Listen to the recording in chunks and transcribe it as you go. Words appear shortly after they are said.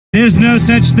There's no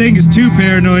such thing as too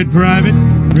paranoid, Private.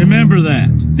 Remember that.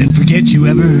 Then forget you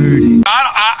ever heard it.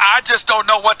 I just don't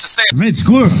know what to say. Red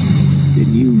Squirrel,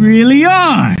 then you really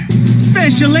are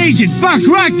Special Agent Buck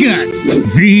Rockgut.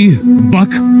 The Buck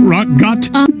Rockgut?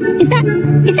 Is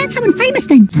that someone famous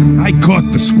then? I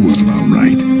caught the squirrel, all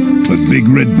right. But Big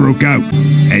Red broke out,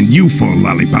 and you four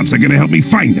lollipops are gonna help me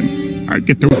find him. I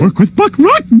get to work with Buck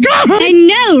Rockgut! I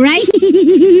know, right?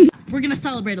 We're gonna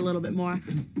celebrate a little bit more.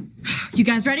 You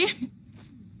guys ready?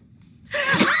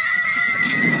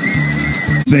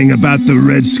 Thing about the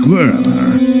Red Squirrel,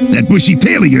 huh? That bushy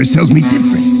tail of yours tells me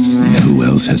different. Who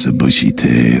else has a bushy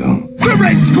tail? The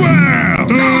Red Squirrel!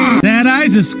 That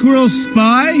eye's a squirrel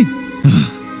spy?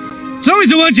 It's always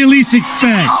the one you least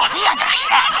expect.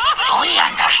 We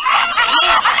understand.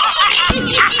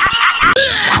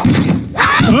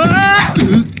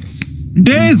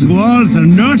 These walls are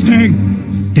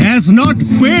nothing. There's not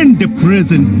been the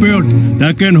prison built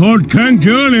that can hold King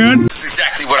Julian. This is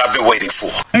exactly what I've been waiting for.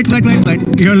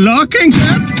 Wait. You're locking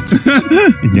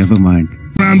that? Never mind.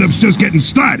 Roundup's just getting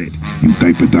started. You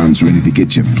diaperdons ready to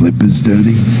get your flippers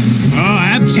dirty? Oh,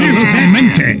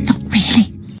 absolutamente.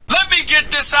 Really? Let me get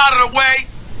this out of the way.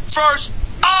 First,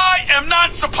 I am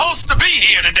not supposed to be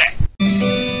here today.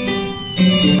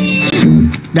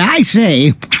 I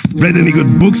say. Read any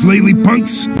good books lately,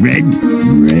 punks? Red?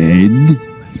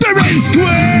 The Red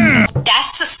Squirrel!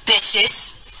 That's suspicious.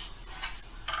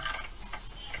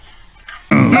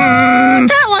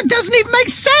 That one doesn't even make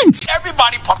sense.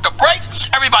 Everybody pump the brakes.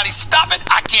 Everybody stop it.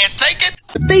 I can't take it.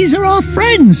 These are our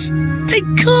friends. They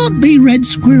can't be Red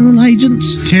Squirrel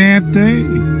agents. Can't they?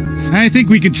 I think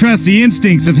we can trust the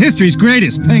instincts of history's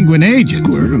greatest penguin agent.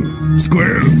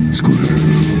 Squirrel.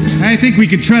 I think we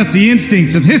can trust the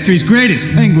instincts of history's greatest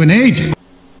penguin agent.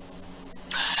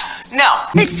 No,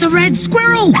 It's the Red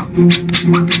Squirrel!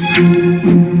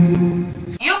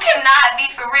 you cannot be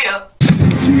for real.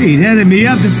 Sweet enemy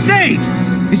of the state!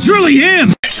 It's really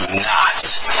him! I do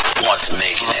not want to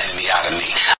make an enemy out of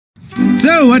me.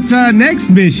 So, what's our next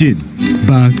mission,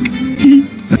 Buck?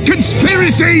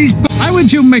 Conspiracy! Why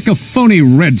would you make a phony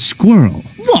red squirrel?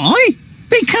 Why?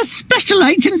 Because Special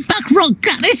Agent Buck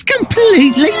Rockgut is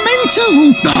completely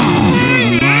mental!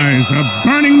 Oh, lies are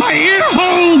burning my ear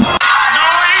holes!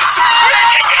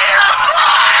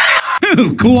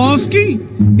 Who, Kowalski?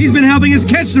 He's been helping us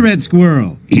catch the Red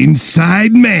Squirrel.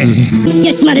 Inside man.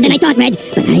 You're smarter than I thought, Red.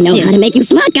 But I know how to make you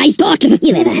smart guys talk. You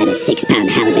ever had a 6-pound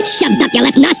halibut shoved up your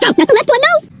left nostril? Not the left one,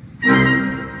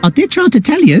 no. I did try to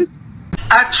tell you.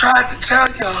 I tried to tell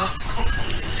y'all.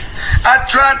 I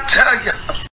tried to tell y'all.